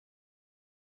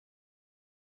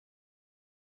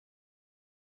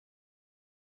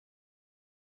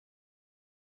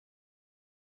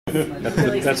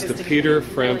That's the Peter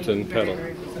Frampton pedal.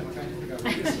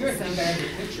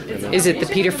 Is it the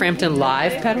Peter Frampton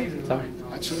live pedal? Sorry.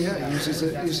 Actually, yeah, he uses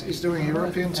it. He's doing a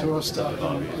European tour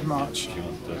starting in March,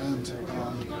 and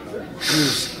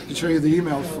I can show you the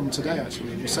email from today.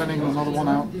 Actually, we're sending another one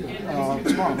out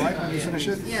tomorrow, right? When you finish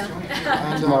it. Yeah.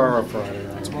 And, Tomorrow or Friday.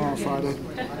 Right? Tomorrow or Friday.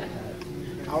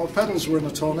 Our pedals were in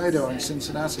a tornado in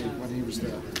Cincinnati when he was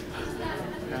there,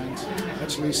 and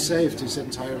actually saved his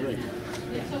entire rig.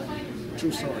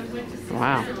 True story.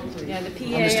 Wow. Yeah, the PA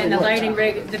and the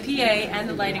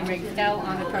lighting rig, fell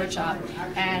on the pro shop,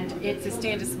 and it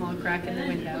sustained a small crack in the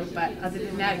window. But other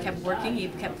than that, it kept working. He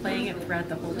kept playing it throughout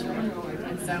the whole tour,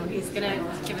 and so he's gonna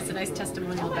give us a nice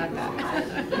testimonial about that.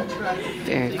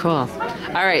 Very cool.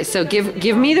 All right, so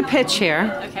give me the pitch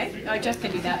here. Okay, Jeff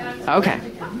can do that. Okay.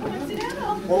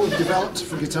 What we've developed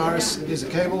for guitarists is a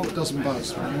cable that doesn't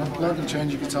buzz. When you unplug and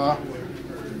change your guitar,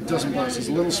 it doesn't buzz. There's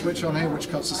a little switch on here which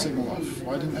cuts the signal off.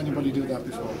 Why didn't anybody do that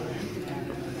before?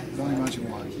 Don't imagine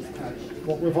why.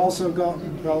 What we've also got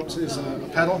developed is a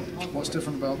pedal. What's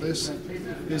different about this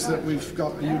is that we've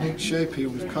got a unique shape here.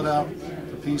 We've cut out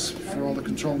a piece for all the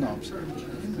control knobs.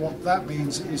 What that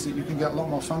means is that you can get a lot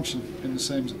more function in a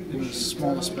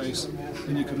smaller space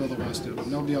than you could otherwise do.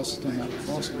 Nobody else has done that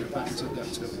before, so we've patented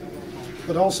that too.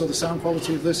 But also the sound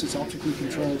quality of this, it's optically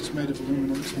controlled, it's made of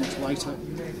aluminum, it's much lighter.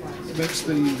 It makes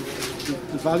the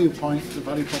value point, the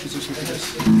value proposition for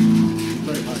this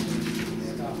very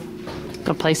high.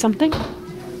 Go play something?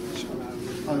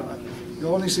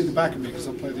 You'll only see the back of me because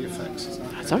I'll play the effects.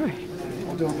 That's all right.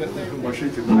 I'll do a bit there. Or you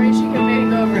should go maybe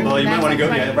go over. Well, you might want to go,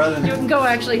 yeah, rather than... You can go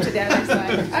actually to the other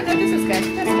side. Oh, no, this is good.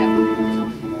 Let's go.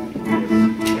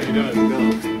 How you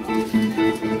doing?